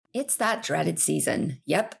It's that dreaded season.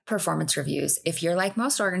 Yep, performance reviews. If you're like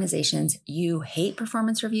most organizations, you hate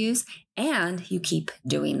performance reviews and you keep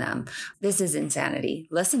doing them. This is insanity.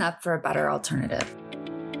 Listen up for a better alternative.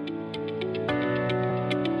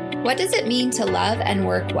 What does it mean to love and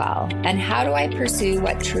work well? And how do I pursue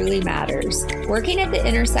what truly matters? Working at the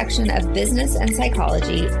intersection of business and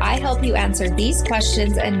psychology, I help you answer these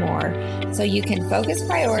questions and more so you can focus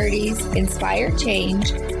priorities, inspire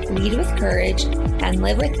change, lead with courage, and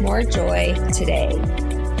live with more joy today.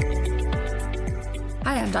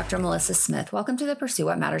 Hi, I'm Dr. Melissa Smith. Welcome to the Pursue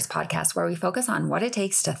What Matters podcast, where we focus on what it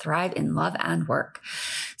takes to thrive in love and work.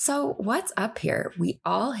 So what's up here? We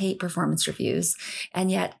all hate performance reviews,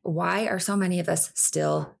 and yet why are so many of us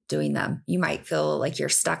still doing them? You might feel like you're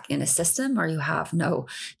stuck in a system or you have no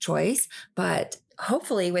choice, but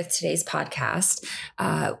hopefully with today's podcast,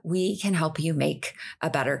 we can help you make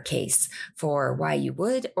a better case for why you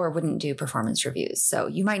would or wouldn't do performance reviews. So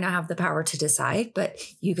you might not have the power to decide, but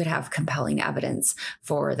you could have compelling evidence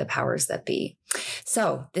for the powers that be.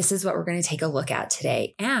 So this is what we're going to take a look at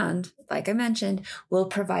today. And like I mentioned, we'll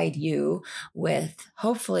provide you with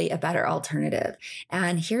hopefully a better alternative.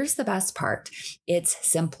 And here's the best part. It's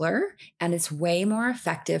simpler and it's way more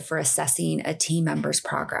effective for assessing a team member's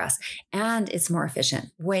progress. And it's more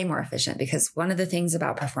efficient, way more efficient, because one of the things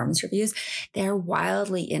about performance reviews, they're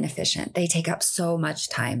wildly inefficient. They take up so much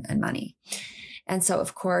time and money. And so,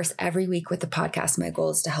 of course, every week with the podcast, my goal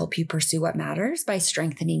is to help you pursue what matters by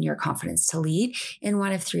strengthening your confidence to lead in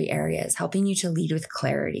one of three areas, helping you to lead with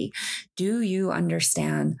clarity. Do you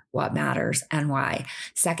understand what matters and why?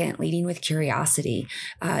 Second, leading with curiosity.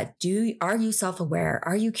 Are you self-aware?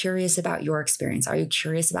 Are you curious about your experience? Are you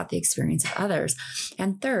curious about the experience of others?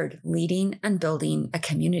 And third, leading and building a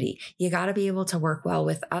community. You got to be able to work well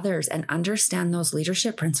with others and understand those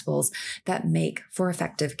leadership principles that make for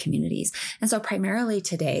effective communities. And so primarily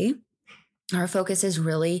today, our focus is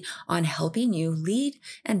really on helping you lead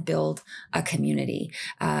and build a community.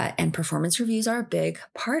 And performance reviews are a big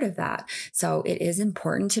part of that. So it is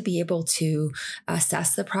important to be able to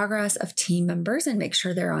assess the progress of team members and make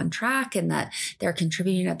sure they're on track and that they're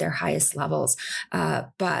contributing at their highest levels.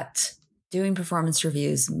 But doing performance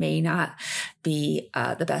reviews may not be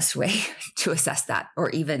the best way to assess that, or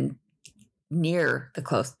even near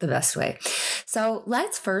the best way. So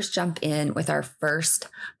let's first jump in with our first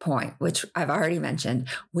point, which I've already mentioned.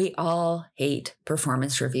 We all hate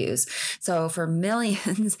performance reviews. So for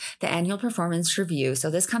millions, the annual performance review. So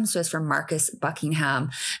this comes to us from Marcus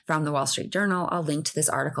Buckingham from the Wall Street Journal. I'll link to this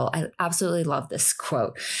article. I absolutely love this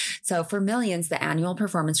quote. So for millions, the annual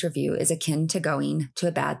performance review is akin to going to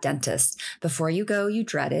a bad dentist. Before you go, you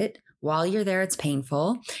dread it. While you're there, it's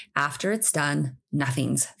painful. After it's done,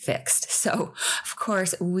 nothing's fixed. So, of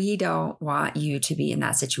course, we don't want you to be in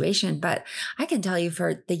that situation. But I can tell you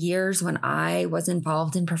for the years when I was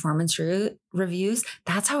involved in performance reviews,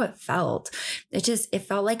 that's how it felt. It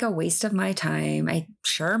felt like a waste of my time. I'm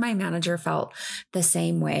sure my manager felt the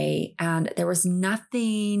same way. And there was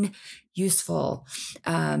nothing useful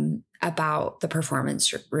about the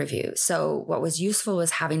performance review. So what was useful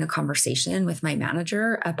was having a conversation with my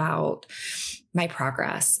manager about my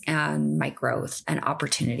progress and my growth and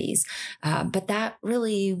opportunities. But that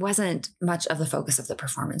really wasn't much of the focus of the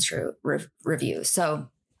performance review. So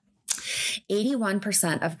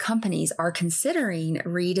 81% of companies are considering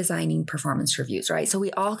redesigning performance reviews, right? So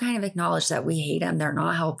we all kind of acknowledge that we hate them. They're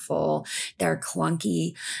not helpful. They're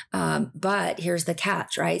clunky. But here's the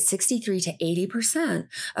catch, right? 63 to 80%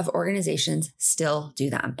 of organizations still do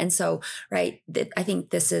them. And so, right, I think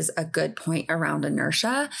this is a good point around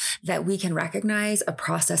inertia, that we can recognize a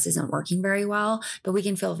process isn't working very well, but we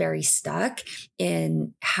can feel very stuck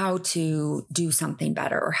in how to do something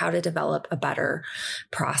better or how to develop a better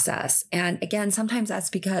process. And again, sometimes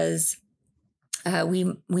that's because we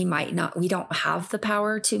don't have the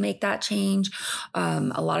power to make that change.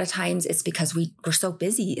 A lot of times it's because we're so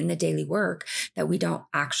busy in the daily work that we don't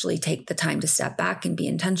actually take the time to step back and be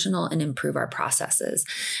intentional and improve our processes.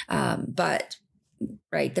 But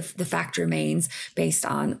right, the fact remains, based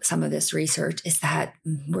on some of this research, is that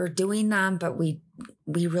we're doing them, but we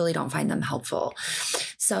really don't find them helpful.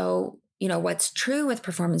 So what's true with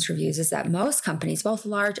performance reviews is that most companies, both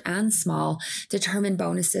large and small, determine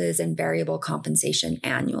bonuses and variable compensation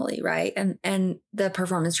annually, right? And the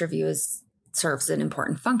performance review is serves an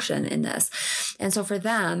important function in this. And so for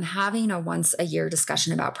them, having a once a year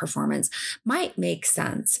discussion about performance might make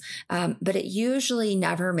sense, but it usually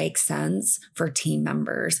never makes sense for team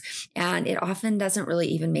members. And it often doesn't really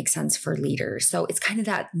even make sense for leaders. So it's kind of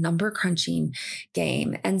that number crunching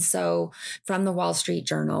game. And so from the Wall Street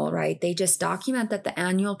Journal, right, they just document that the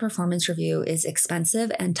annual performance review is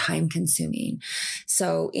expensive and time consuming.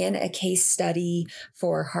 So in a case study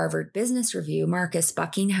for Harvard Business Review, Marcus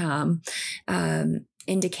Buckingham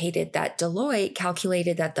indicated that Deloitte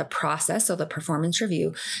calculated that the process, so the performance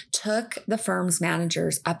review, took the firm's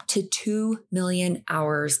managers up to 2 million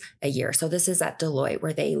hours a year. So this is at Deloitte,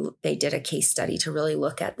 where they did a case study to really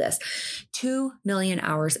look at this. 2 million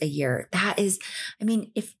hours a year. That is, I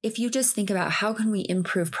mean, if you just think about how can we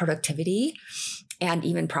improve productivity and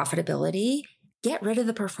even profitability, get rid of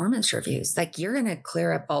the performance reviews. Like, you're going to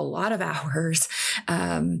clear up a lot of hours.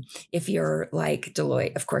 If you're like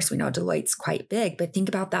Deloitte, of course, we know Deloitte's quite big, but think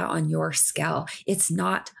about that on your scale. It's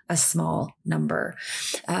not a small number.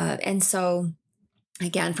 And so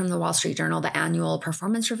again, from the Wall Street Journal, the annual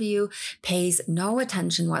performance review pays no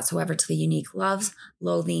attention whatsoever to the unique loves,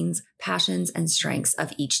 loathings, passions, and strengths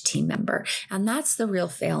of each team member. And that's the real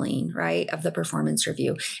failing, right, of the performance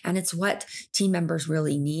review. And it's what team members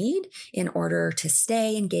really need in order to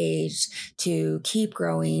stay engaged, to keep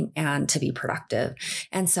growing, and to be productive.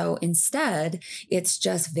 And so instead, it's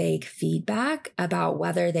just vague feedback about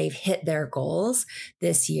whether they've hit their goals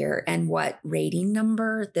this year and what rating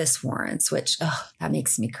number this warrants, which, that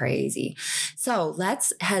makes me crazy. So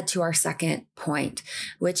let's head to our second point,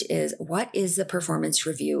 which is, what is the performance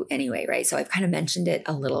review anyway, right? So I've kind of mentioned it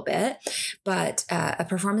a little bit, but a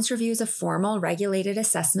performance review is a formal, regulated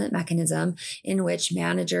assessment mechanism in which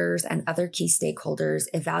managers and other key stakeholders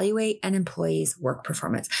evaluate an employee's work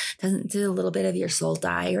performance. Doesn't a little bit of your soul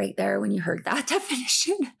die right there when you heard that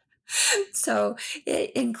definition? So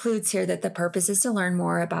it includes here that the purpose is to learn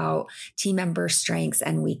more about team member strengths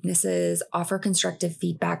and weaknesses, offer constructive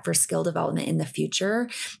feedback for skill development in the future,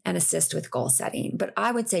 and assist with goal setting. But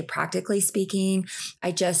I would say, practically speaking,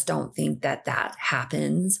 I just don't think that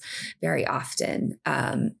happens very often,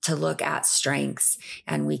 to look at strengths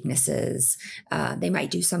and weaknesses. They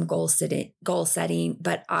might do some goal setting,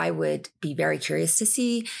 but I would be very curious to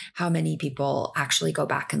see how many people actually go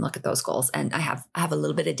back and look at those goals. And I have a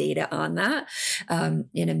little bit of data on that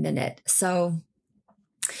in a minute. So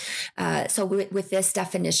with this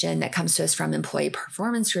definition that comes to us from employee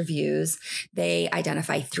performance reviews, they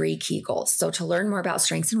identify 3 key goals. So to learn more about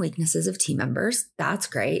strengths and weaknesses of team members, that's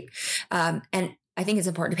great. And I think it's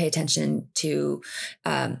important to pay attention to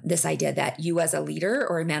this idea that you, as a leader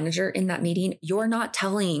or a manager in that meeting, you're not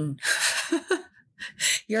telling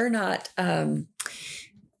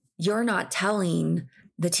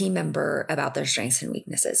the team member about their strengths and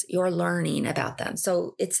weaknesses. You're learning about them.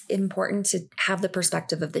 So it's important to have the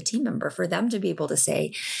perspective of the team member, for them to be able to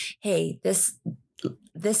say, hey, this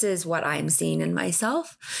is what I'm seeing in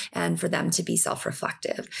myself, and for them to be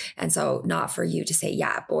self-reflective. And so not for you to say,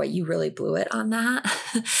 yeah, boy, you really blew it on that.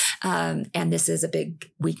 And this is a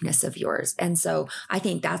big weakness of yours. And so I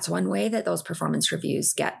think that's one way that those performance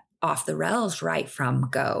reviews get off the rails right from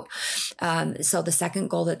go. So the second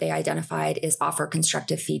goal that they identified is offer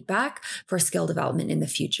constructive feedback for skill development in the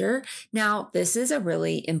future. Now, this is a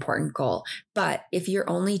really important goal, but if you're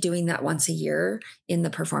only doing that once a year in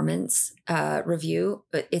the performance review,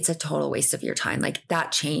 it's a total waste of your time. Like,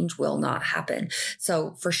 that change will not happen.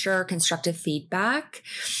 So for sure, constructive feedback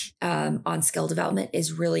on skill development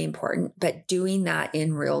is really important, but doing that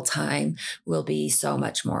in real time will be so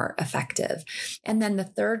much more effective. And then the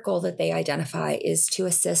third goal that they identify is to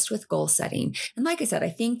assist with goal setting. And like I said, I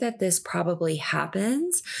think that this probably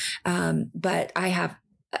happens, but I have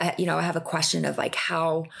a question of like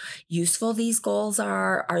how useful these goals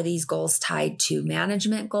are. Are these goals tied to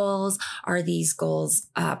management goals? Are these goals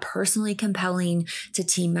personally compelling to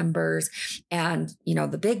team members? And,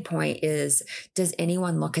 the big point is, does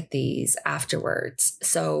anyone look at these afterwards?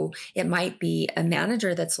 So it might be a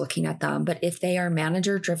manager that's looking at them, but if they are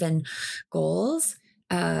manager-driven goals,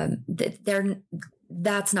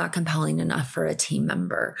 that's not compelling enough for a team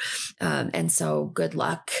member. And so good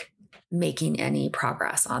luck making any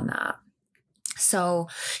progress on that. So,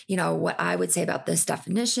 what I would say about this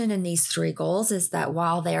definition and these 3 goals is that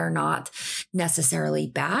while they are not necessarily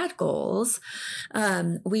bad goals,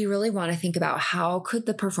 we really want to think about how could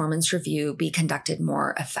the performance review be conducted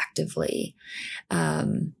more effectively.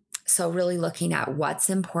 So really looking at what's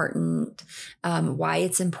important, why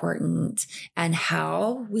it's important, and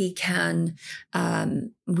how we can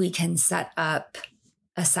set up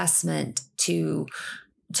assessment to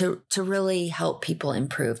to really help people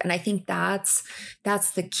improve. And I think that's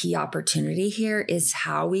the key opportunity here, is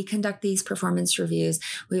how we conduct these performance reviews.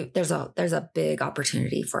 There's a big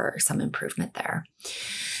opportunity for some improvement there.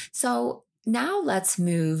 So now let's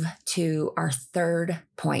move to our third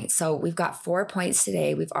point. So we've got 4 points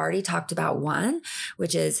today. We've already talked about one,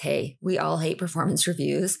 which is, hey, we all hate performance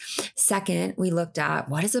reviews. Second, we looked at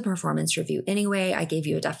what is a performance review anyway. I gave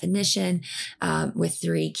you a definition with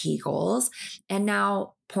 3 key goals. And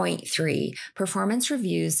now point 3, performance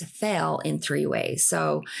reviews fail in 3 ways.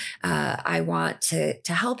 So I want to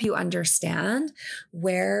help you understand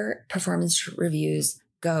where performance reviews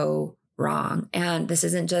go wrong. And this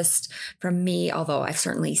isn't just from me, although I've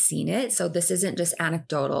certainly seen it. So this isn't just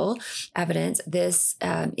anecdotal evidence. This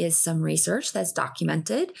is some research that's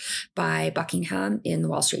documented by Buckingham in the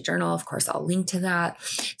Wall Street Journal. Of course, I'll link to that.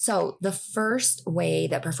 So the first way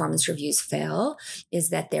that performance reviews fail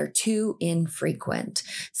is that they're too infrequent.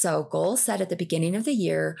 So goals set at the beginning of the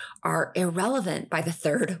year are irrelevant by the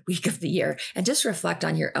 3rd week of the year. And just reflect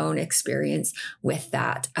on your own experience with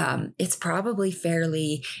that. It's probably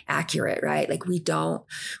fairly accurate, right? Like we don't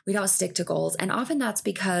stick to goals. And often that's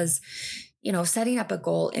because, setting up a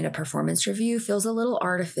goal in a performance review feels a little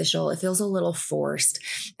artificial. It feels a little forced.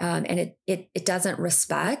 And it doesn't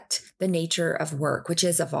respect the nature of work, which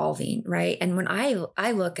is evolving, right? And when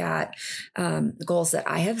I look at the goals that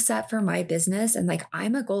I have set for my business, and like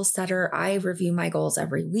I'm a goal setter, I review my goals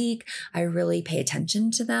every week. I really pay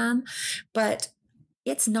attention to them. But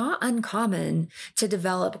it's not uncommon to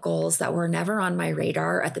develop goals that were never on my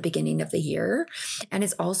radar at the beginning of the year. And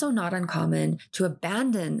it's also not uncommon to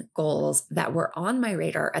abandon goals that were on my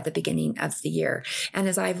radar at the beginning of the year. And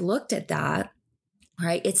as I've looked at that,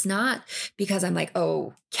 right, it's not because I'm like,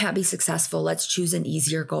 oh, can't be successful, let's choose an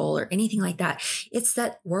easier goal or anything like that. It's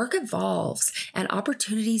that work evolves and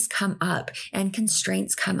opportunities come up and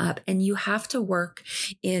constraints come up, and you have to work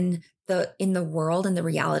in the world and the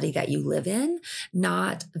reality that you live in,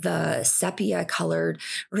 not the sepia colored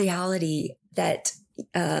reality that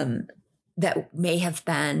may have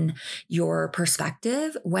been your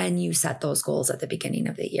perspective when you set those goals at the beginning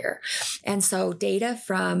of the year. And so data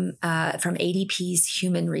from ADP's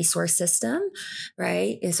human resource system,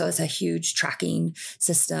 right? So it's a huge tracking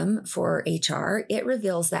system for HR. It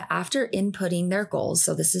reveals that after inputting their goals,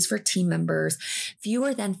 so this is for team members,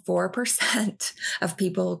 fewer than 4% of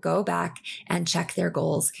people go back and check their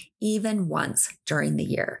goals even once during the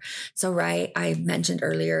year. So, right, I mentioned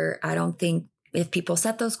earlier, I don't think if people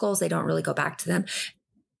set those goals, they don't really go back to them.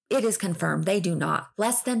 It is confirmed they do not.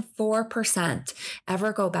 Less than 4%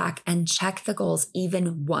 ever go back and check the goals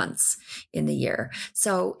even once in the year.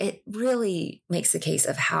 So it really makes the case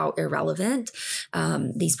of how irrelevant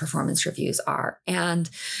these performance reviews are, and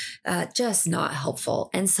just not helpful.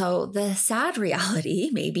 And so the sad reality,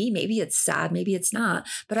 maybe it's sad, maybe it's not,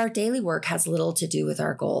 but our daily work has little to do with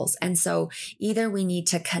our goals. And so either we need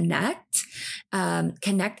to connect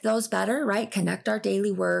those better, right? Connect our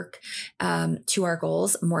daily work to our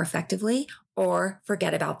goals more effectively, or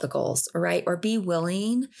forget about the goals, right? Or be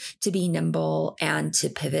willing to be nimble and to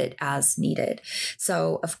pivot as needed.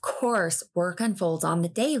 So of course, work unfolds on the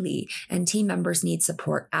daily, and team members need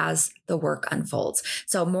support as the work unfolds.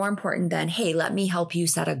 So more important than, hey, let me help you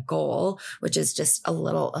set a goal, which is just a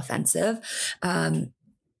little offensive.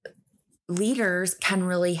 Leaders can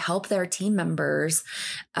really help their team members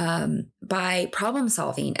by problem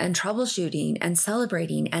solving and troubleshooting and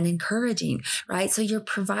celebrating and encouraging, right? So you're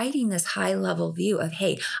providing this high level view of,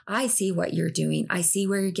 hey, I see what you're doing. I see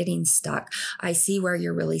where you're getting stuck. I see where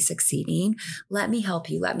you're really succeeding. Let me help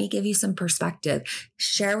you. Let me give you some perspective.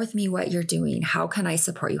 Share with me what you're doing. How can I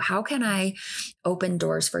support you? How can I open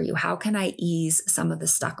doors for you? How can I ease some of the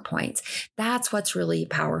stuck points? That's what's really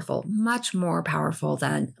powerful, much more powerful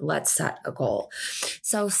than let's set a goal.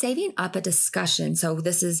 So saving up a discussion. So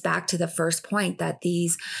this is back to the first point, that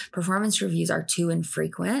these performance reviews are too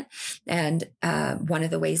infrequent. And one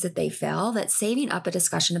of the ways that they fail, that saving up a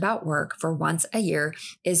discussion about work for once a year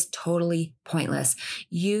is totally pointless.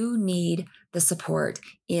 You need the support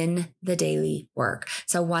in the daily work.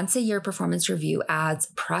 So once a year performance review adds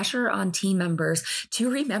pressure on team members to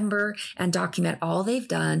remember and document all they've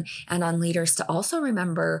done, and on leaders to also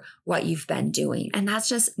remember what you've been doing. And that's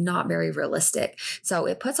just not very realistic. So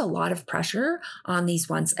it puts a lot of pressure on these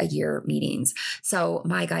once a year meetings. So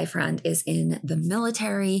my guy friend is in the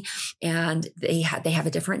military, and they have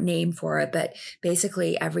a different name for it, but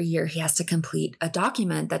basically every year he has to complete a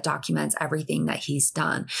document that documents everything that he's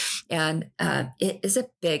done. And it is a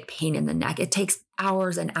big pain in the neck. It takes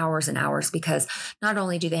hours and hours and hours because not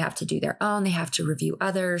only do they have to do their own, they have to review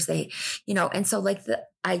others. And so like the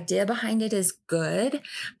idea behind it is good,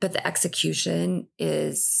 but the execution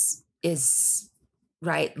is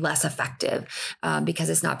right, less effective because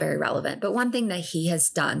it's not very relevant. But one thing that he has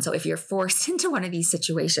done, so if you're forced into one of these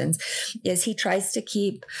situations, is he tries to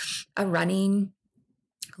keep a running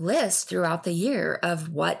list throughout the year of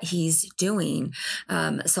what he's doing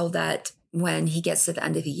so that when he gets to the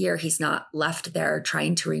end of the year, he's not left there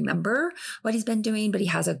trying to remember what he's been doing, but he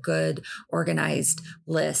has a good organized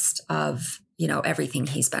list of everything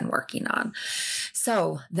he's been working on.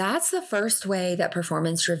 So that's the first way that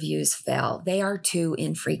performance reviews fail. They are too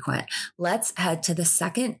infrequent. Let's head to the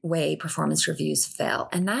second way performance reviews fail.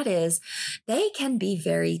 And that is they can be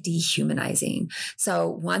very dehumanizing. So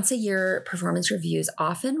once a year, performance reviews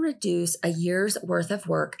often reduce a year's worth of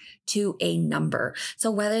work to a number.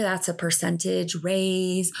 So whether that's a percentage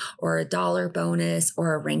raise or a dollar bonus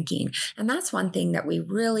or a ranking. And that's one thing that we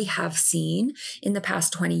really have seen in the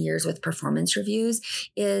past 20 years with performance reviews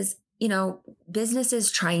is,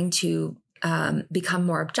 businesses trying to become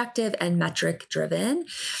more objective and metric driven.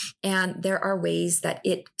 And there are ways that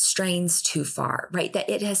it strains too far, right? That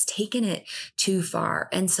it has taken it too far.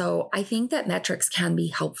 And so I think that metrics can be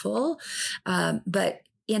helpful, but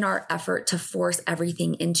in our effort to force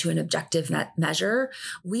everything into an objective measure,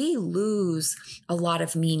 we lose a lot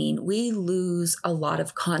of meaning. We lose a lot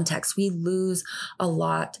of context. We lose a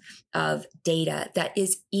lot of data that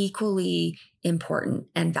is equally important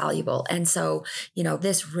and valuable. And so,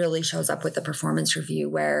 this really shows up with the performance review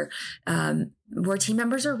where team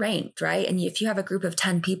members are ranked, right? And if you have a group of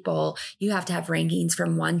 10 people, you have to have rankings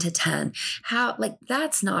from 1 to 10.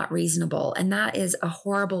 That's not reasonable. And that is a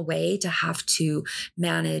horrible way to have to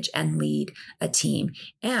manage and lead a team.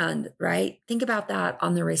 And right, think about that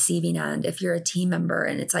on the receiving end. If you're a team member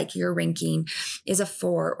and it's like your ranking is a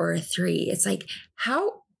 4 or a 3, it's like,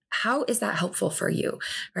 how is that helpful for you,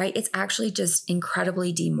 right? It's actually just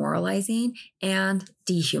incredibly demoralizing and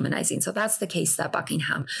dehumanizing. So that's the case that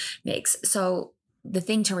Buckingham makes. So the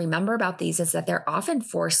thing to remember about these is that they're often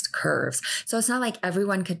forced curves. So it's not like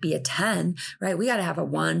everyone could be a 10, right? We got to have a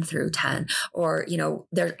 1 through 10, or,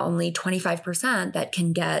 there's only 25% that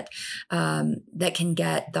can get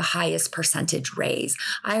the highest percentage raise.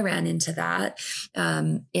 I ran into that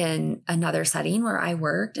in another setting where I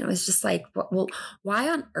worked, and it was just like, well, why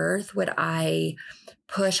on earth would I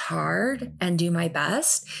push hard and do my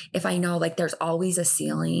best if I know there's always a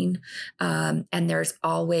ceiling and there's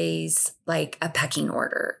always a pecking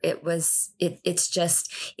order? It's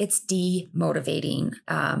demotivating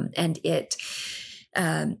and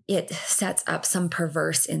it sets up some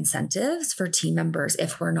perverse incentives for team members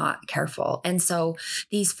if we're not careful. And so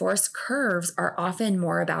these forced curves are often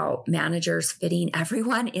more about managers fitting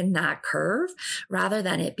everyone in that curve rather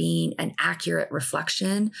than it being an accurate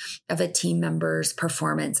reflection of a team member's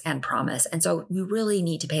performance and promise. And so we really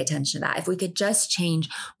need to pay attention to that. If we could just change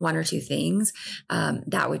 1 or 2 things,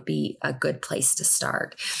 that would be a good place to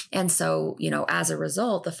start. And so, as a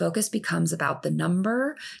result, the focus becomes about the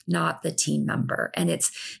number, not the team member. And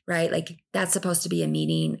it's right, that's supposed to be a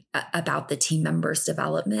meeting about the team members'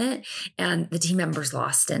 development, and the team members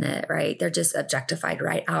lost in it, right? They're just objectified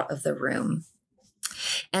right out of the room.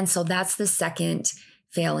 And so that's the second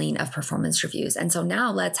failing of performance reviews. And so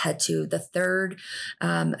now let's head to the third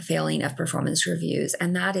failing of performance reviews,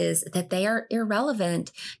 and that is that they are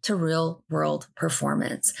irrelevant to real world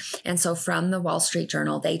performance. And so from the Wall Street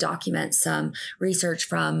Journal, they document some research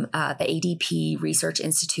from the ADP Research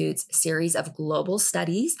Institute's series of global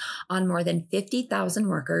studies on more than 50,000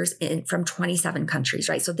 workers from 27 countries,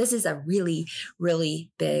 right? So this is a really,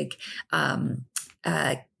 really big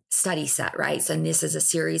study set, right? So this is a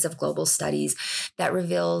series of global studies that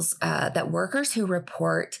reveals that workers who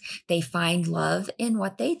report they find love in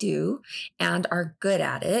what they do and are good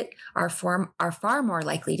at it are far more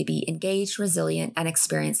likely to be engaged, resilient, and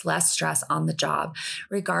experience less stress on the job,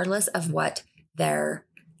 regardless of what their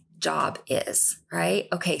job is, right?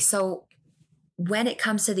 Okay, so when it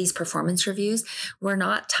comes to these performance reviews, we're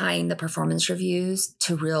not tying the performance reviews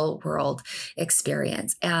to real world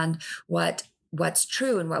experience. And what's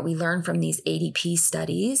true and what we learn from these ADP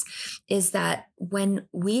studies is that when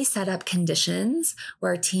we set up conditions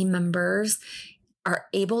where team members are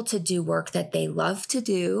able to do work that they love to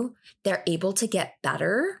do, they're able to get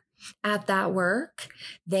better at that work,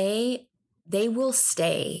 they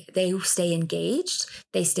stay engaged,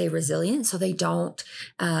 they stay resilient, so they don't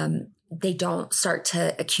they don't start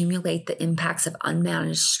to accumulate the impacts of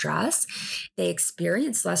unmanaged stress. They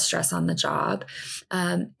experience less stress on the job.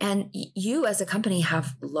 And you as a company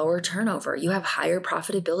have lower turnover. You have higher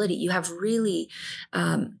profitability. You have really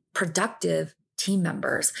productive team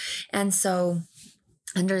members. And so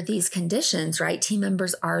under these conditions, right, team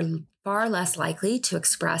members are far less likely to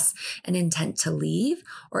express an intent to leave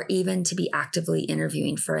or even to be actively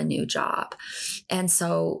interviewing for a new job. And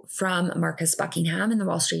so from Marcus Buckingham in the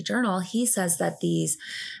Wall Street Journal, he says that these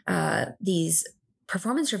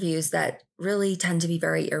performance reviews that really tend to be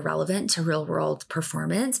very irrelevant to real world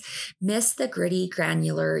performance miss the gritty,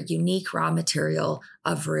 granular, unique raw material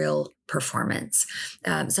of real performance.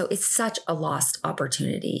 So it's such a lost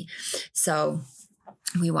opportunity. So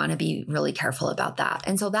we want to be really careful about that.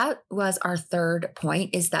 And so that was our third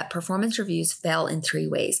point, is that performance reviews fail in three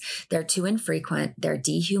ways. They're too infrequent, they're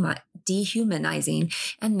dehumanizing,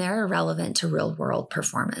 and they're irrelevant to real world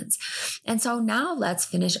performance. And so now let's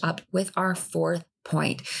finish up with our fourth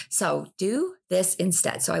point. So do this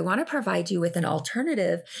instead. So I want to provide you with an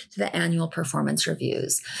alternative to the annual performance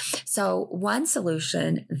reviews. So one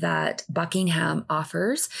solution that Buckingham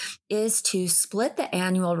offers is to split the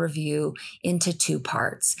annual review into two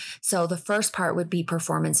parts. So the first part would be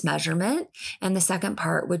performance measurement, and the second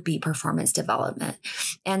part would be performance development.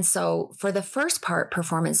 And so for the first part,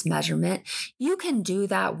 performance measurement, you can do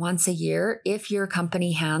that once a year if your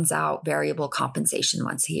company hands out variable compensation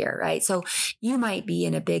once a year, right? So you might be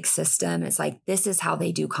in a big system. It's like, this is how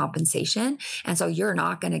they do compensation. And so you're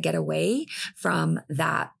not going to get away from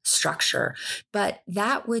that structure. But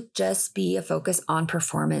that would just be a focus on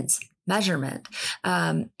performance measurement.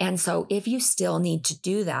 And so if you still need to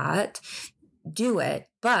do that, do it.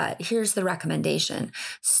 But here's the recommendation.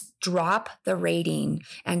 Drop the rating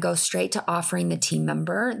and go straight to offering the team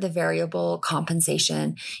member the variable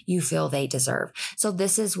compensation you feel they deserve. So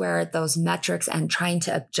this is where those metrics and trying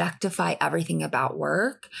to objectify everything about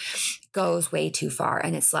work goes way too far,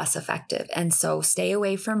 and it's less effective. And so stay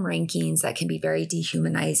away from rankings that can be very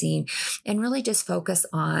dehumanizing, and really just focus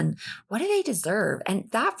on what do they deserve. And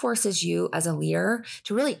that forces you as a leader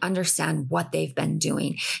to really understand what they've been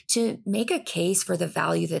doing, to make a case for the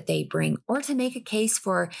value that they bring, or to make a case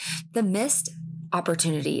for the missed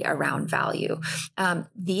opportunity around value.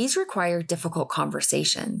 These require difficult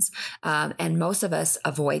conversations, and most of us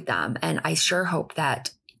avoid them. And I sure hope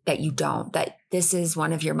that you don't, that this is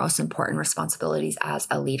one of your most important responsibilities as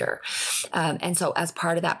a leader. And so as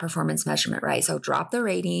part of that performance measurement, right? So drop the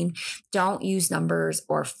rating, don't use numbers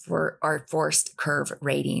or forced curve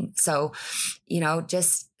rating. So,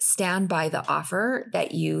 just stand by the offer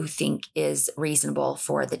that you think is reasonable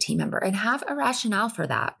for the team member and have a rationale for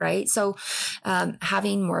that, right? So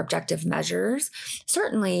having more objective measures,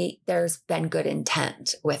 certainly there's been good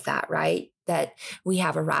intent with that, right? That we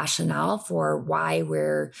have a rationale for why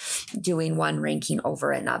we're doing one ranking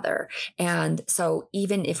over another. And so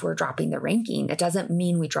even if we're dropping the ranking, it doesn't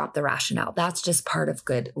mean we drop the rationale. That's just part of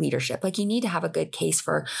good leadership. Like, you need to have a good case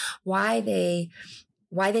for why they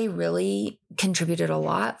really contributed a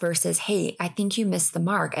lot versus, hey, I think you missed the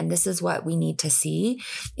mark, and this is what we need to see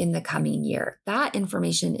in the coming year. That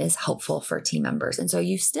information is helpful for team members. And so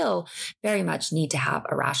you still very much need to have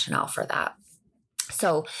a rationale for that.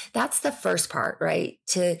 So that's the first part, right?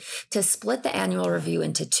 To split the annual review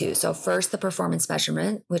into two. So first, the performance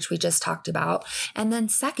measurement, which we just talked about. And then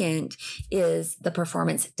second is the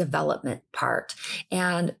performance development part.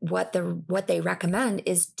 And what they recommend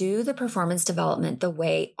is do the performance development the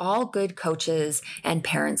way all good coaches and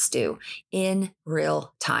parents do, in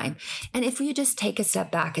real time. And if we just take a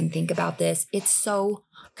step back and think about this, it's so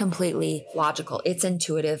completely logical. It's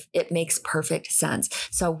intuitive. It makes perfect sense.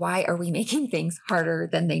 So why are we making things harder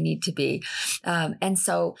than they need to be? And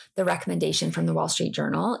so the recommendation from the Wall Street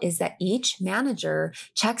Journal is that each manager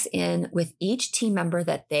checks in with each team member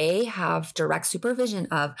that they have direct supervision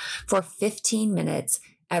of for 15 minutes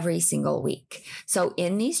every single week. So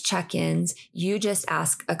in these check-ins, you just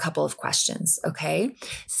ask a couple of questions, okay?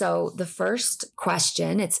 So the first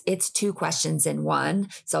question, it's two questions in one.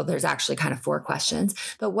 So there's actually kind of four questions.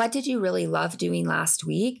 But what did you really love doing last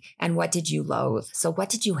week? And what did you loathe? So what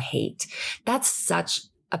did you hate? That's such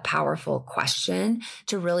a powerful question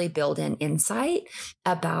to really build in insight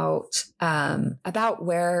about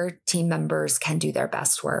where team members can do their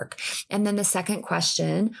best work. And then the second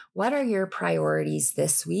question, what are your priorities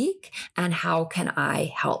this week and how can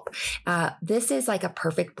I help? This is like a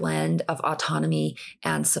perfect blend of autonomy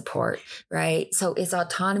and support, right? So it's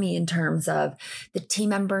autonomy in terms of the team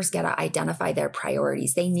members get to identify their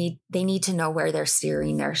priorities. They need to know where they're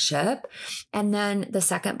steering their ship. And then the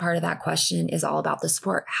second part of that question is all about the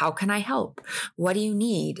support. for how can I help? What do you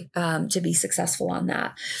need to be successful on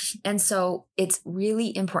that? And so it's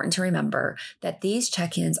really important to remember that these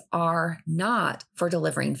check-ins are not for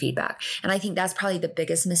delivering feedback. And I think that's probably the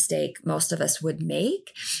biggest mistake most of us would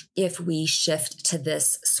make if we shift to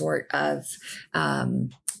this sort of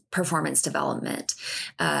performance development.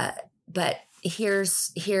 But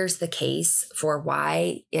here's the case for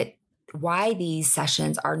why these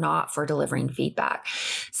sessions are not for delivering feedback.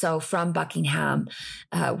 So from Buckingham,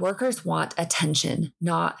 workers want attention,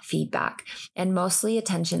 not feedback, and mostly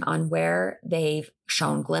attention on where they've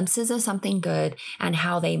shown glimpses of something good and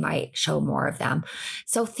how they might show more of them.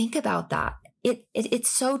 So think about that. It's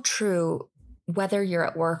so true. Whether you're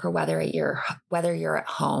at work or whether you're at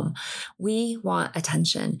home, we want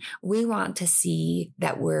attention. We want to see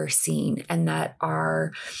that we're seen and that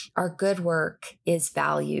our good work is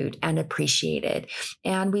valued and appreciated.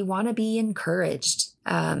 And we want to be encouraged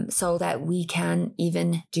so that we can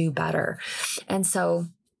even do better. And so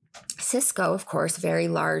Cisco, of course, very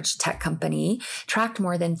large tech company, tracked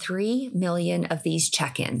more than 3 million of these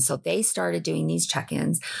check-ins. So they started doing these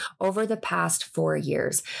check-ins over the past 4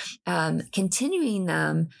 years, continuing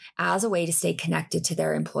them as a way to stay connected to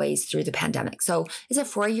their employees through the pandemic. So it's a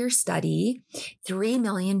 4-year study, 3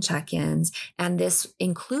 million check-ins, and this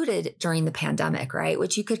included during the pandemic, right?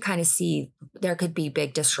 Which you could kind of see there could be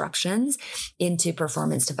big disruptions into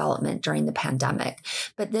performance development during the pandemic.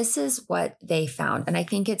 But this is what they found. And I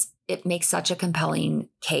think it makes such a compelling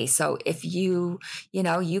case. So if you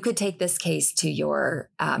could take this case to your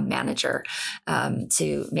manager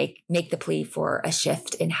to make the plea for a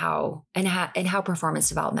shift in how performance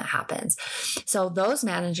development happens. So those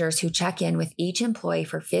managers who check in with each employee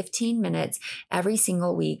for 15 minutes every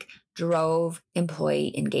single week drove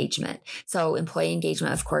employee engagement. So employee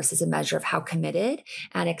engagement, of course, is a measure of how committed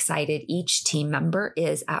and excited each team member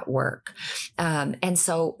is at work. And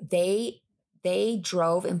so they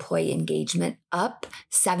drove employee engagement up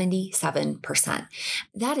 77%.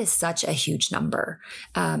 That is such a huge number.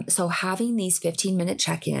 So having these 15-minute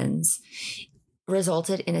check-ins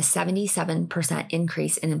resulted in a 77%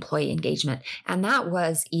 increase in employee engagement. And that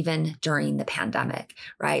was even during the pandemic,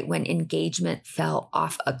 right? When engagement fell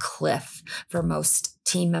off a cliff for most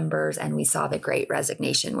team members. And we saw the Great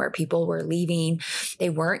Resignation where people were leaving. They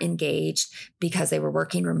weren't engaged because they were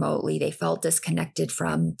working remotely. They felt disconnected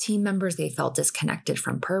from team members. They felt disconnected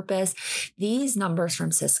from purpose. These numbers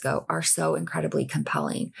from Cisco are so incredibly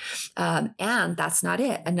compelling. And that's not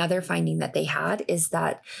it. Another finding that they had is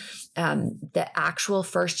that the actual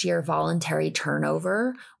first year voluntary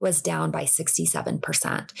turnover was down by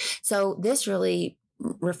 67%. So this really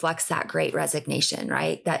reflects that Great Resignation,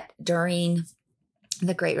 right? That during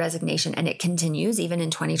the Great Resignation, and it continues even in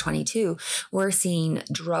 2022, we're seeing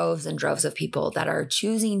droves and droves of people that are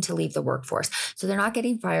choosing to leave the workforce. So they're not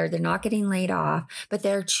getting fired, they're not getting laid off, but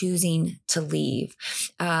they're choosing to leave.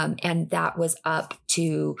 And that was up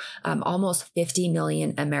to almost 50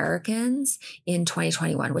 million Americans in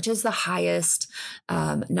 2021, which is the highest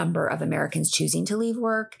number of Americans choosing to leave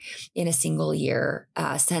work in a single year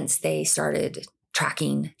since they started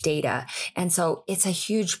tracking data. And so it's a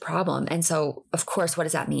huge problem. And so, of course, what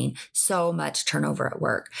does that mean? So much turnover at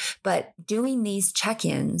work. But doing these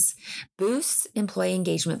check-ins boosts employee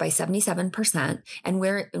engagement by 77%. And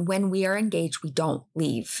when we are engaged, we don't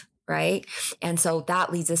leave. Right. And so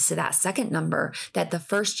that leads us to that second number, that the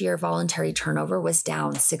first year voluntary turnover was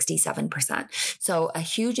down 67%. So a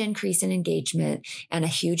huge increase in engagement and a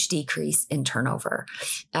huge decrease in turnover.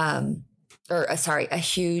 A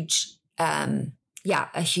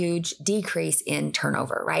huge decrease in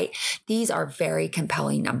turnover, right? These are very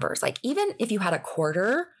compelling numbers. Like even if you had a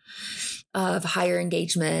quarter of higher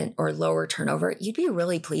engagement or lower turnover, you'd be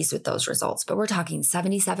really pleased with those results. But we're talking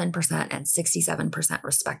 77% and 67%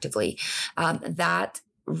 respectively. That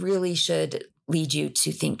really should lead you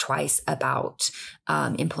to think twice about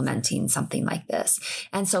implementing something like this.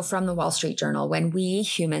 And so from the Wall Street Journal, when we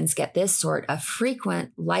humans get this sort of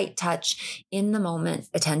frequent, light touch, in the moment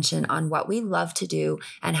attention on what we love to do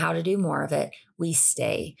and how to do more of it, we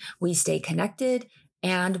stay connected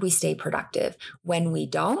and we stay productive. When we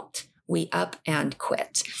don't, we up and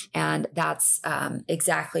quit. And that's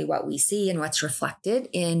exactly what we see and what's reflected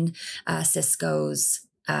in Cisco's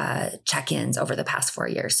check-ins over the past 4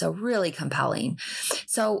 years. So really compelling.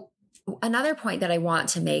 So another point that I want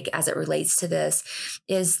to make as it relates to this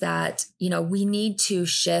is that, we need to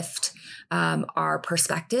shift our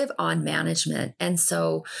perspective on management. And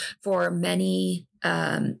so for many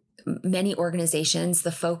organizations,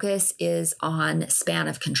 the focus is on span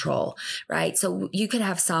of control, right? So you could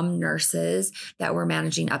have some nurses that were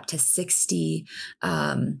managing up to 60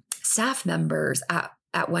 staff members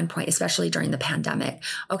at one point, especially during the pandemic,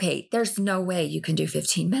 okay, there's no way you can do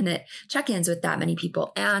 15-minute check-ins with that many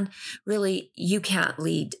people. And really, you can't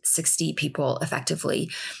lead 60 people effectively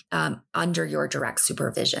under your direct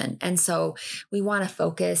supervision. And so we want to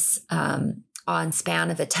focus on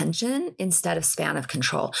span of attention instead of span of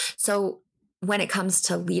control. So when it comes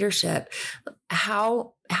to leadership,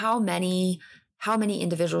 how many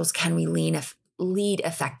individuals can we lead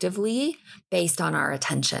effectively based on our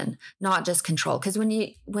attention, not just control? Because when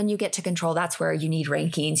you get to control, that's where you need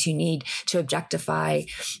rankings, you need to objectify,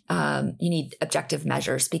 you need objective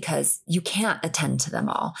measures because you can't attend to them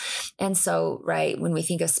all. And so, right, when we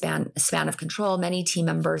think of span of control, many team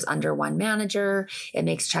members under one manager, it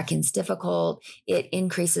makes check-ins difficult. It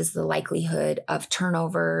increases the likelihood of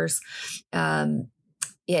turnovers.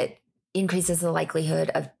 It increases the likelihood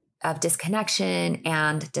of disconnection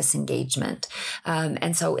and disengagement.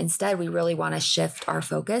 And so instead, we really want to shift our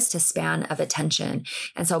focus to span of attention.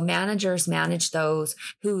 And so managers manage those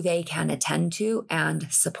who they can attend to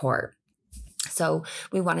and support. So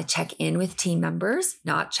we want to check in with team members,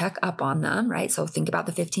 not check up on them, right? So think about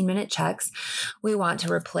the 15-minute checks. We want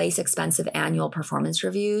to replace expensive annual performance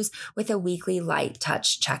reviews with a weekly light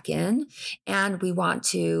touch check-in. And we want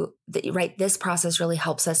to, this process really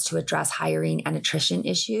helps us to address hiring and attrition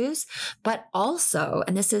issues, but also,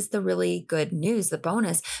 and this is the really good news, the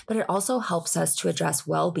bonus, but it also helps us to address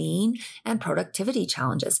well-being and productivity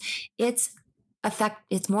challenges. It's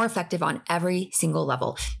more effective on every single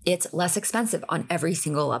level. It's less expensive on every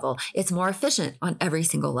single level. It's more efficient on every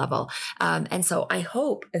single level. And so I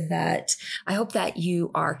hope that you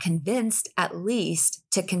are convinced at least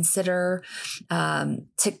to consider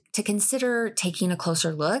taking a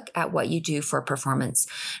closer look at what you do for performance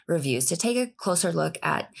reviews, to take a closer look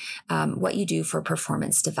at what you do for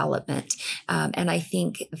performance development. And I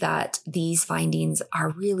think that these findings are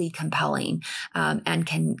really compelling and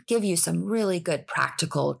can give you some really good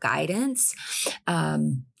practical guidance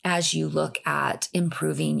as you look at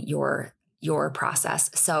improving your process.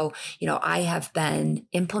 So, I have been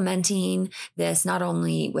implementing this not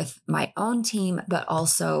only with my own team, but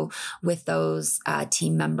also with those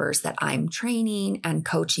team members that I'm training and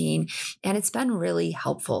coaching, and it's been really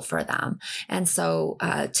helpful for them. And so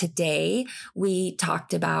today we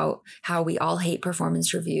talked about how we all hate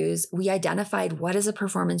performance reviews. We identified what is a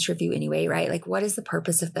performance review anyway, right? Like, what is the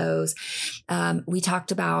purpose of those? We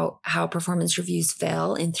talked about how performance reviews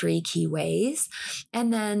fail in 3 key ways.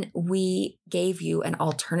 And then we gave you an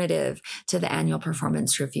alternative to the annual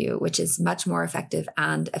performance review, which is much more effective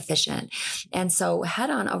and efficient. And so head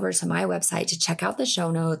on over to my website to check out the show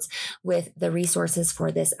notes with the resources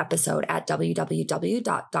for this episode at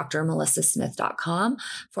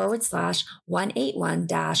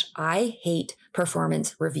www.drmelissasmith.com/181- I hate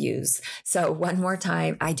performance reviews. So one more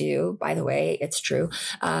time, I do, by the way, it's true.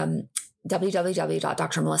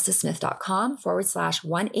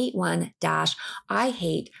 www.drmelissasmith.com/181- I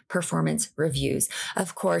hate performance reviews.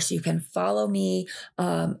 Of course, you can follow me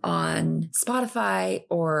on Spotify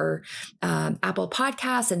or Apple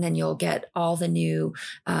Podcasts, and then you'll get all the new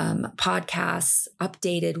podcasts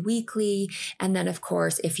updated weekly. And then, of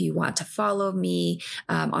course, if you want to follow me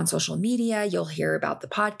on social media, you'll hear about the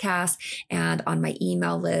podcast and on my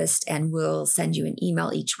email list, and we'll send you an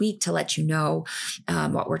email each week to let you know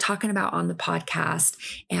what we're talking about on the podcast,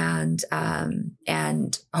 and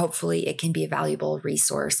hopefully it can be a valuable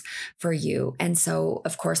resource for you. And so,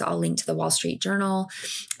 of course, I'll link to the Wall Street Journal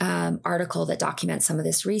article that documents some of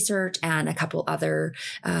this research and a couple other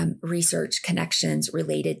research connections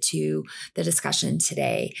related to the discussion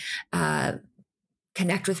today.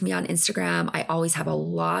 Connect with me on Instagram. I always have a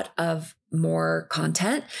lot of more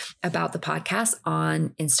content about the podcast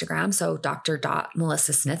on Instagram. So Dr.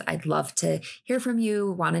 Smith, I'd love to hear from you,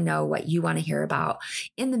 want to know what you want to hear about.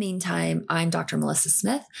 In the meantime, I'm Dr. Melissa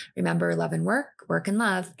Smith. Remember, love and work and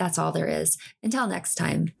love. That's all there is. Until next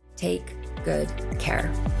time, take good care.